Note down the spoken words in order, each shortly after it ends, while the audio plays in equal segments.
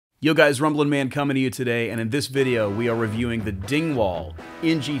Yo guys, Rumblin' Man coming to you today, and in this video we are reviewing the Dingwall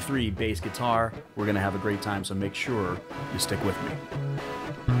NG3 bass guitar. We're going to have a great time, so make sure you stick with me.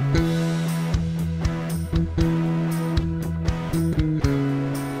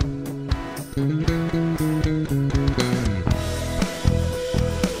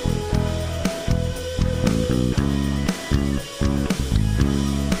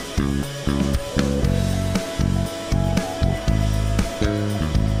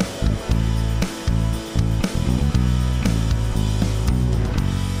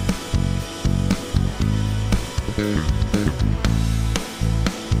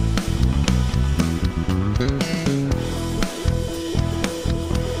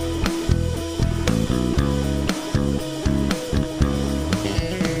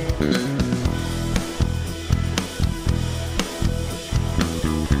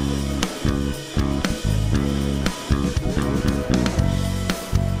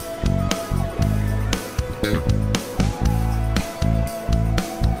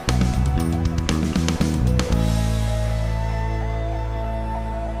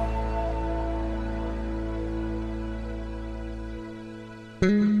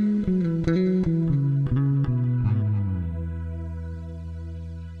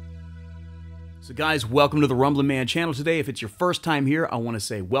 So guys, welcome to the Rumblin' Man channel today. If it's your first time here, I want to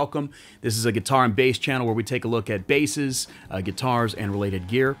say welcome. This is a guitar and bass channel where we take a look at basses, guitars, and related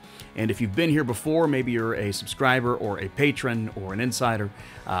gear. And if you've been here before, maybe you're a subscriber or a patron or an insider,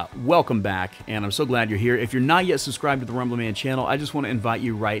 welcome back, and I'm so glad you're here. If you're not yet subscribed to the Rumblin' Man channel, I just want to invite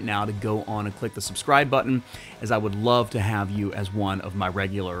you right now to go on and click the subscribe button, as I would love to have you as one of my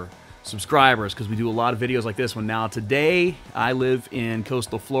regular subscribers, because we do a lot of videos like this one. Now today I live in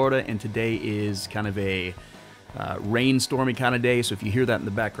coastal Florida, and today is kind of a rainstormy kind of day, so if you hear that in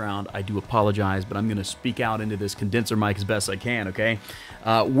the background, I do apologize, but I'm going to speak out into this condenser mic as best I can, okay?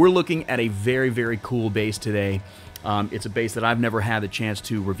 We're looking at a very, very cool bass today. It's a bass that I've never had the chance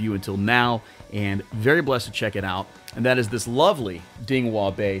to review until now, and very blessed to check it out, and that is this lovely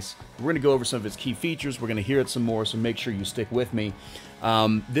Dingwall bass. We're going to go over some of its key features. We're going to hear it some more, so make sure you stick with me.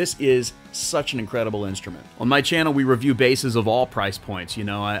 This is such an incredible instrument. On my channel, we review basses of all price points. You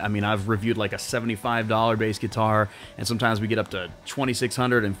know, I mean, I've reviewed like a $75 bass guitar, and sometimes we get up to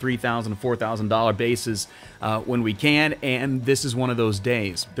 $2,600 and $3,000 and $4,000 basses when we can, and this is one of those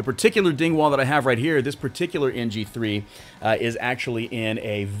days. The particular Dingwall that I have right here, this particular NG3, is actually in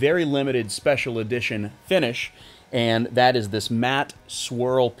a very limited special edition finish, and that is this matte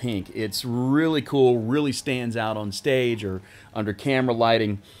swirl pink. It's really cool, really stands out on stage or under camera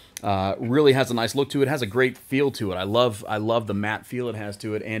lighting. Really has a nice look to it, has a great feel to it. I love the matte feel it has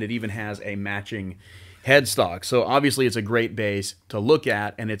to it, and it even has a matching headstock. So obviously it's a great bass to look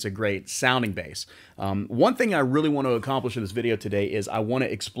at, and it's a great sounding bass. One thing I really want to accomplish in this video today is I want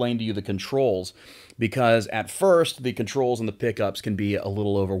to explain to you the controls, because at first the controls and the pickups can be a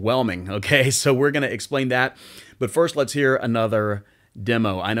little overwhelming, okay? So we're going to explain that, but first let's hear another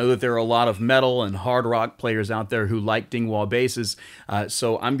demo. I know that there are a lot of metal and hard rock players out there who like Dingwall basses,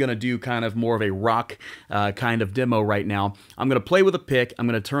 so I'm going to do kind of more of a rock kind of demo right now. I'm going to play with a pick, I'm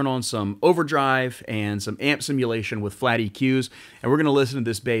going to turn on some overdrive and some amp simulation with flat EQs, and we're going to listen to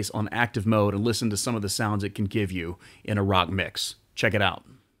this bass on active mode and listen to some of the sounds it can give you in a rock mix. Check it out.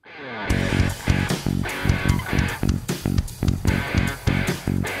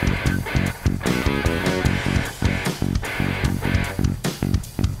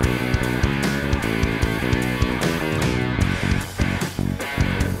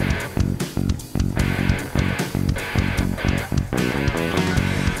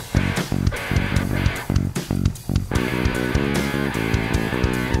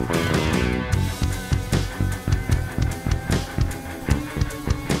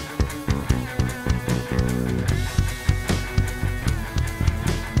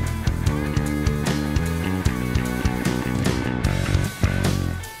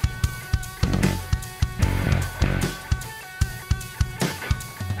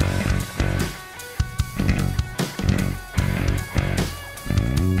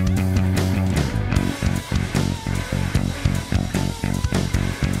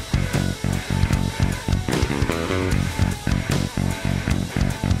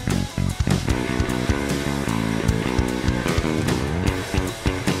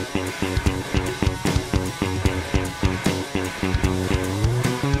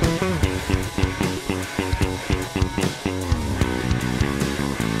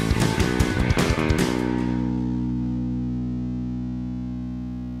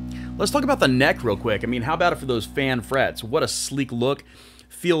 Let's talk about the neck real quick. I mean, how about it for those fan frets? What a sleek look.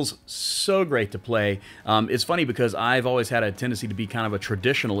 feels so great to play. It's funny because I've always had a tendency to be kind of a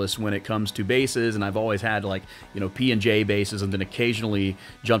traditionalist when it comes to basses, and I've always had like, P&J basses, and then occasionally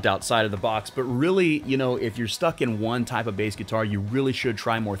jumped outside of the box. But really, if you're stuck in one type of bass guitar, you really should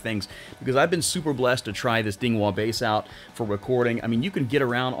try more things, because I've been super blessed to try this Dingwall bass out for recording. I mean, you can get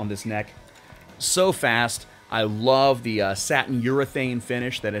around on this neck so fast. I love the satin urethane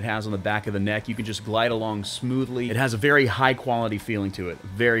finish that it has on the back of the neck. You can just glide along smoothly. It has a very high quality feeling to it.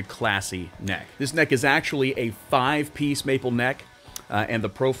 Very classy neck. This neck is actually a 5-piece maple neck, and the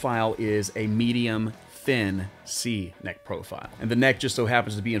profile is a medium thin C neck profile. And the neck just so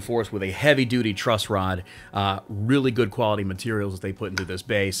happens to be enforced with a heavy-duty truss rod. Really good quality materials that they put into this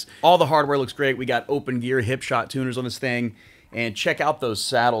bass. All the hardware looks great. We got open gear hip shot tuners on this thing. And check out those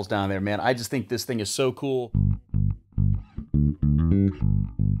saddles down there, man. I just think this thing is so cool.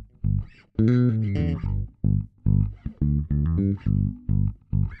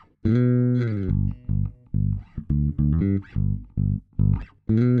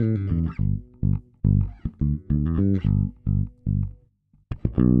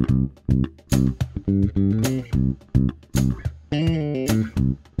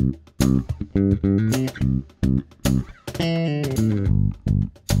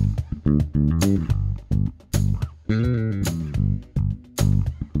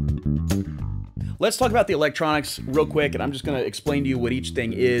 Let's talk about the electronics real quick, and I'm just going to explain to you what each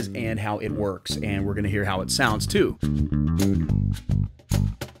thing is and how it works, and we're going to hear how it sounds too.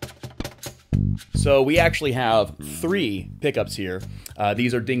 So we actually have 3 pickups here.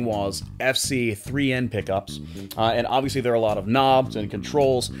 These are Dingwall's FC 3N pickups, and obviously there are a lot of knobs and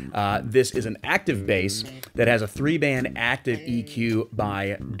controls. This is an active bass that has a 3-band active EQ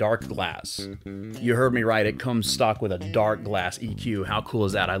by Darkglass. You heard me right, it comes stock with a Darkglass EQ. How cool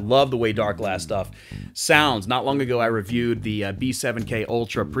is that? I love the way Darkglass stuff sounds. Not long ago I reviewed the B7K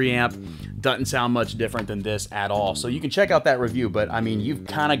Ultra preamp. Doesn't sound much different than this at all. So you can check out that review, but I mean, you've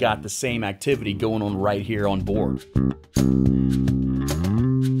kind of got the same activity going on right here on board.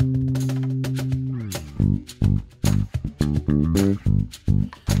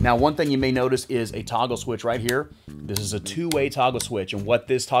 Now, one thing you may notice is a toggle switch right here. This is a 2-way toggle switch, and what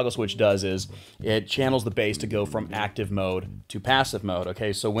this toggle switch does is it channels the bass to go from active mode to passive mode.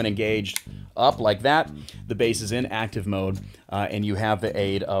 Okay, so when engaged up like that, the bass is in active mode, and you have the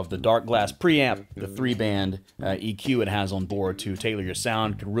aid of the Darkglass preamp, the 3-band EQ it has on board to tailor your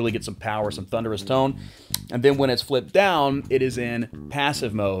sound. Can really get some power, some thunderous tone. And then when it's flipped down, it is in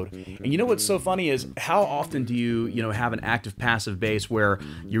passive mode. And you know what's so funny is how often do you have an active passive bass where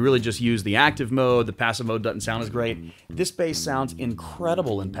you really just use the active mode, the passive mode doesn't sound as great. This bass sounds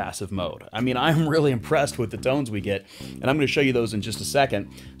incredible in passive mode. I mean, I'm really impressed with the tones we get, and I'm going to show you those in just a second.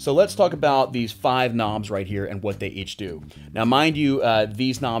 So let's talk about these 5 knobs right here and what they each do. Now, mind you,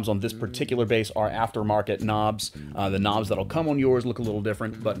 these knobs on this particular bass are aftermarket knobs. The knobs that'll come on yours look a little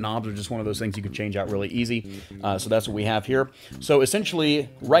different, but knobs are just one of those things you can change out really easy. So that's what we have here. So essentially,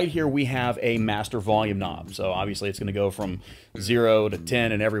 right here we have a master volume knob. So obviously it's going to go from 0 to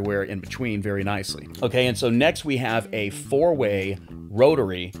 10 and everywhere in between very nicely. Okay, and so next we have a 4-way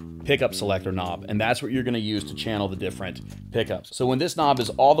rotary pickup selector knob, and that's what you're going to use to channel the different pickups. So when this knob is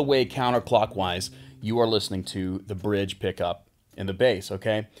all the way counterclockwise, you are listening to the bridge pickup in the bass,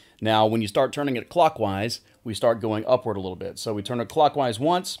 okay? Now, when you start turning it clockwise, we start going upward a little bit. So we turn it clockwise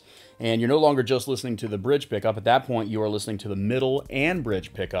once, and you're no longer just listening to the bridge pickup. At that point, you are listening to the middle and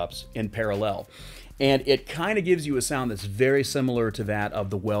bridge pickups in parallel. And it kind of gives you a sound that's very similar to that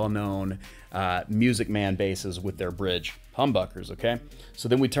of the well-known Music Man basses with their bridge humbuckers, okay? So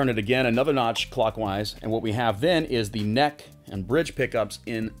then we turn it again, another notch clockwise, and what we have then is the neck and bridge pickups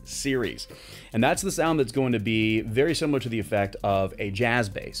in series. And that's the sound that's going to be very similar to the effect of a jazz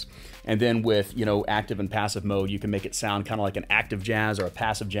bass. And then with, active and passive mode, you can make it sound kind of like an active jazz or a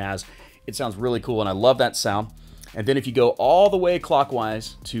passive jazz. It sounds really cool, and I love that sound. And then if you go all the way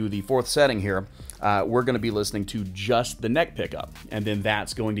clockwise to the 4th setting here, we're going to be listening to just the neck pickup. And then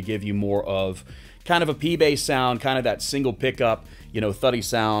that's going to give you more of kind of a P-bass sound, kind of that single pickup, thuddy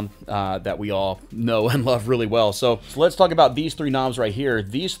sound that we all know and love really well. So let's talk about these 3 knobs right here.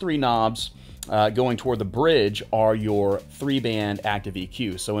 These 3 knobs going toward the bridge are your 3-band active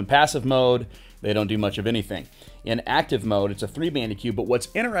EQ. So in passive mode, they don't do much of anything. In active mode, it's a 3-band EQ, but what's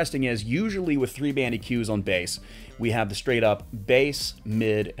interesting is usually with 3-band EQs on bass, we have the straight up bass,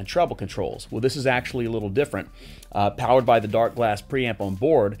 mid, and treble controls. Well, this is actually a little different. Powered by the Darkglass preamp on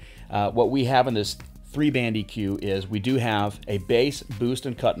board, what we have in this 3-band EQ is we do have a bass, boost,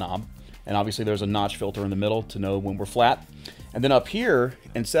 and cut knob, and obviously there's a notch filter in the middle to know when we're flat. And then up here,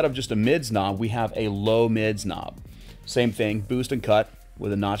 instead of just a mids knob, we have a low mids knob. Same thing, boost and cut,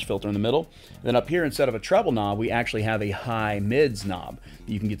 with a notch filter in the middle. And then up here, instead of a treble knob, we actually have a high mids knob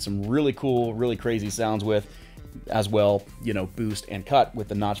that you can get some really cool, really crazy sounds with, as well, you know, boost and cut with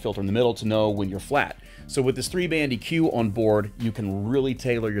the notch filter in the middle to know when you're flat. So with this 3-band EQ on board, you can really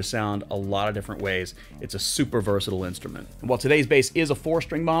tailor your sound a lot of different ways. It's a super versatile instrument. And while today's bass is a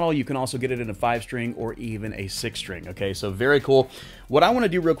 4-string model, you can also get it in a 5-string or even a 6-string, okay? So very cool. What I want to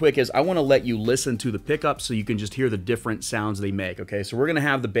do real quick is I want to let you listen to the pickups so you can just hear the different sounds they make, okay? So we're going to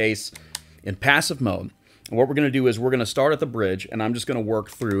have the bass in passive mode. And what we're going to do is we're going to start at the bridge, and I'm just going to work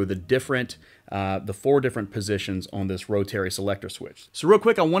through the different, the 4 different positions on this rotary selector switch. So real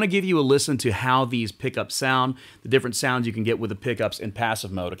quick, I want to give you a listen to how these pickups sound, the different sounds you can get with the pickups in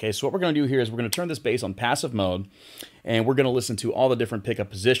passive mode. Okay, so what we're going to do here is we're going to turn this bass on passive mode, and we're going to listen to all the different pickup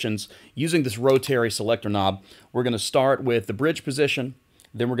positions using this rotary selector knob. We're going to start with the bridge position,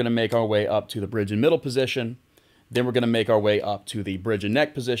 then we're going to make our way up to the bridge and middle position, then we're going to make our way up to the bridge and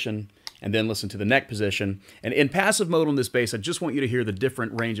neck position, and then listen to the neck position. And in passive mode on this bass, I just want you to hear the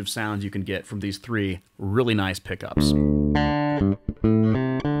different range of sounds you can get from these 3 really nice pickups.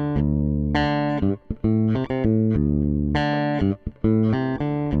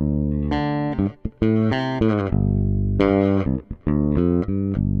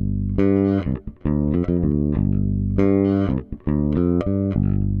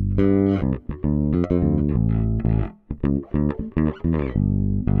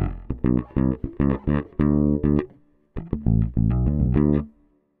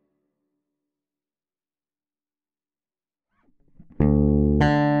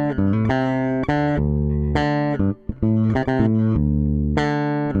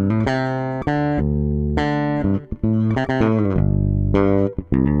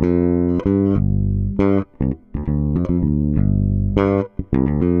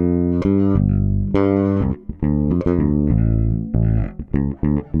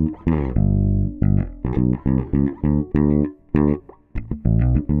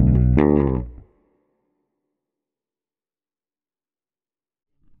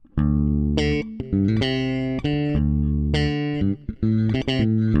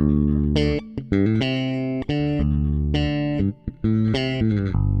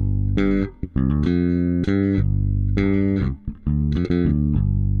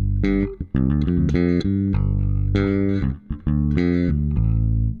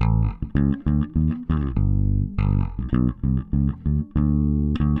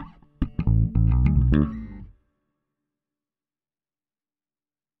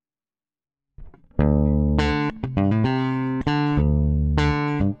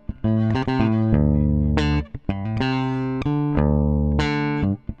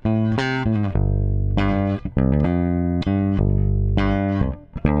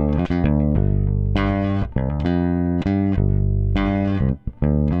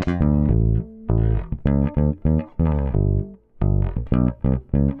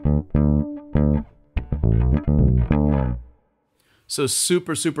 So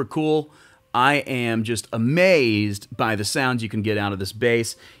super, super cool. I am just amazed by the sounds you can get out of this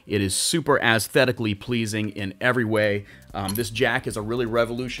bass. It is super aesthetically pleasing in every way. This jack is a really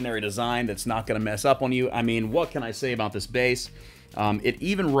revolutionary design that's not going to mess up on you. I mean, what can I say about this bass? It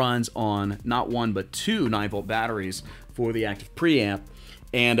even runs on not 1 but 2 9-volt batteries for the active preamp.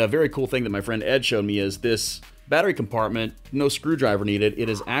 And a very cool thing that my friend Ed showed me is this battery compartment, no screwdriver needed. It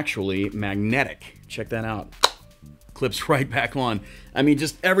is actually magnetic. Check that out. Clips right back on. I mean,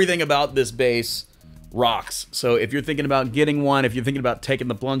 just everything about this bass rocks. So if you're thinking about getting one, if you're thinking about taking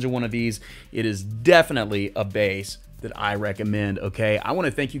the plunge on one of these, it is definitely a bass that I recommend, okay? I want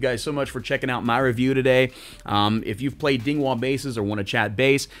to thank you guys so much for checking out my review today. If you've played Dingwall basses or want to chat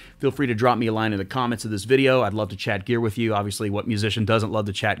bass, feel free to drop me a line in the comments of this video. I'd love to chat gear with you. Obviously, what musician doesn't love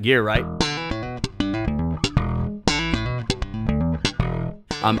to chat gear, right?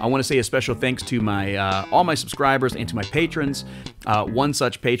 I want to say a special thanks to my all my subscribers and to my patrons. One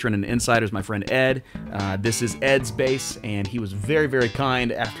such patron and insider is my friend Ed. This is Ed's bass, and he was very, very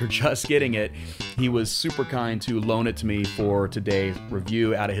kind after just getting it. He was super kind to loan it to me for today's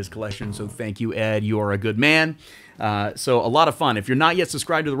review out of his collection, so thank you, Ed. You are a good man. So a lot of fun. If you're not yet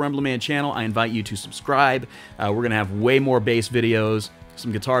subscribed to the Rumbling Man channel, I invite you to subscribe. We're going to have way more bass videos,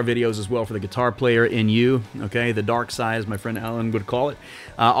 some guitar videos as well for the guitar player in you, okay? The dark side, as my friend Alan would call it.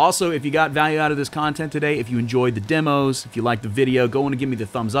 Also, if you got value out of this content today, if you enjoyed the demos, if you liked the video, go on and give me the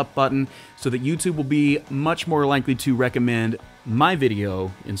thumbs up button so that YouTube will be much more likely to recommend my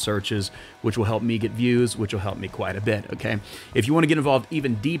video in searches, which will help me get views, which will help me quite a bit, okay? If you want to get involved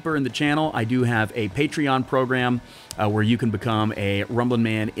even deeper in the channel, I do have a Patreon program where you can become a Rumblin'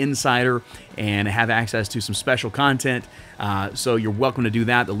 Man Insider and have access to some special content. So you're welcome to do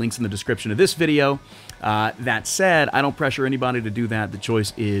that. The link's in the description of this video. That said, I don't pressure anybody to do that. The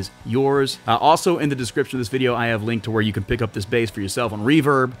choice is yours. Also in the description of this video, I have linked to where you can pick up this bass for yourself on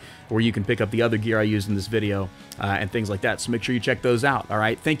Reverb, where you can pick up the other gear I used in this video, and things like that. So make sure you check those out, all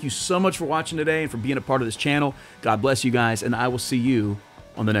right? Thank you so much for watching today and for being a part of this channel. God bless you guys, and I will see you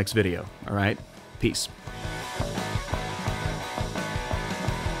on the next video, all right? Peace.